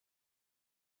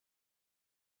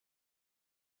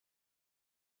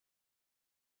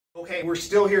Okay, we're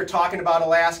still here talking about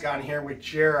Alaska. I'm here with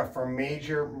Jara from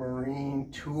Major Marine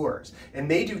Tours. And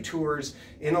they do tours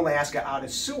in Alaska out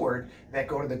of Seward that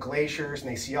go to the glaciers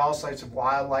and they see all sorts of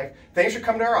wildlife. Thanks for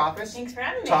coming to our office. Thanks for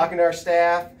having me. Talking to our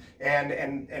staff and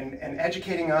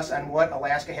educating us on what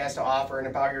Alaska has to offer and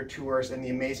about your tours and the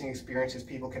amazing experiences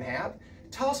people can have.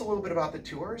 Tell us a little bit about the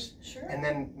tours. Sure. And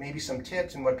then maybe some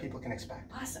tips and what people can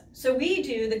expect. Awesome. So we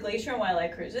do the Glacier and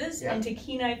Wildlife Cruises into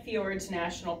Kenai Fjords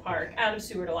National Park out of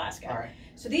Seward, Alaska. All right.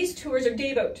 So these tours are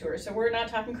day boat tours. So we're not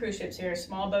talking cruise ships here,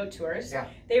 small boat tours. Yeah.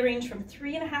 They range from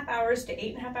 3.5 hours to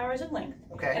 8.5 hours in length.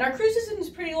 Okay. And our cruise season is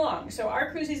pretty long. So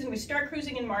our cruise season, we start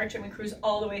cruising in March and we cruise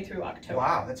all the way through October.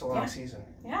 Wow, that's a long season.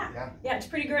 Yeah, it's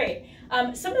pretty great.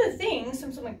 Some of the things,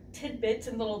 some like tidbits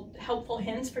and little helpful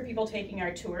hints for people taking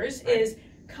our tours is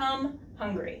come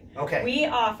hungry. Okay. We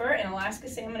offer an Alaska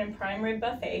salmon and prime rib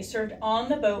buffet served on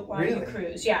the boat while you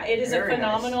cruise. Yeah, it is a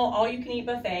phenomenal all-you-can-eat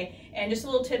buffet. And just a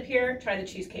little tip here, try the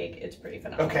cheesecake. It's pretty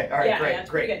phenomenal. Okay, all right, great,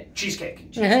 great. Good. Cheesecake.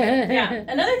 Yeah.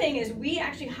 Another thing is we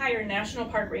actually hire national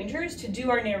park rangers to do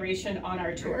our narration on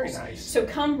our tours. Very nice. So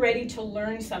come ready to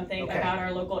learn something about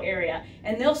our local area.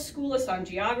 And they'll school us on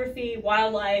geography,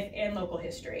 wildlife, and local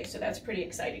history. So that's pretty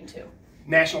exciting too.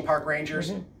 National park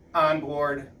rangers on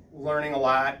board, learning a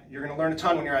lot. You're going to learn a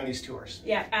ton when you're on these tours.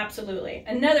 Yeah, absolutely.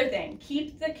 Another thing,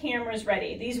 keep the cameras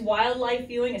ready. These wildlife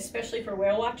viewing, especially for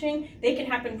whale watching, they can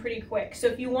happen pretty quick. So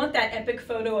if you want that epic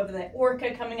photo of the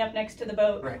orca coming up next to the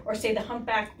boat, or say the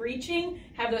humpback breaching,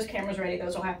 have those cameras ready.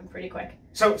 Those will happen pretty quick.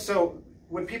 So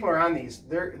when people are on these,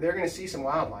 they're going to see some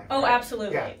wildlife. Oh, right?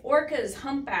 Absolutely. Yeah. Orcas,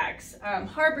 humpbacks,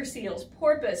 harbor seals,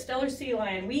 porpoise, stellar sea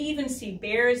lion. We even see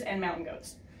bears and mountain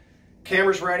goats.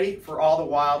 Cameras ready for all the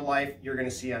wildlife you're going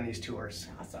to see on these tours.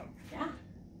 Awesome. Yeah.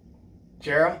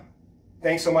 Jara,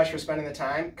 thanks so much for spending the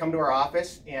time. Come to our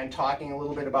office and talking a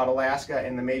little bit about Alaska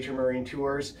and the Major Marine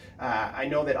Tours. I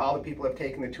know that all the people who have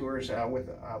taken the tours with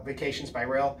Vacations by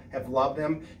Rail have loved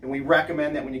them. And we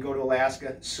recommend that when you go to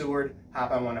Alaska, Seward, hop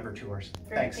on one of our tours.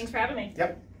 Great. Thanks. Thanks for having me.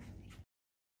 Yep.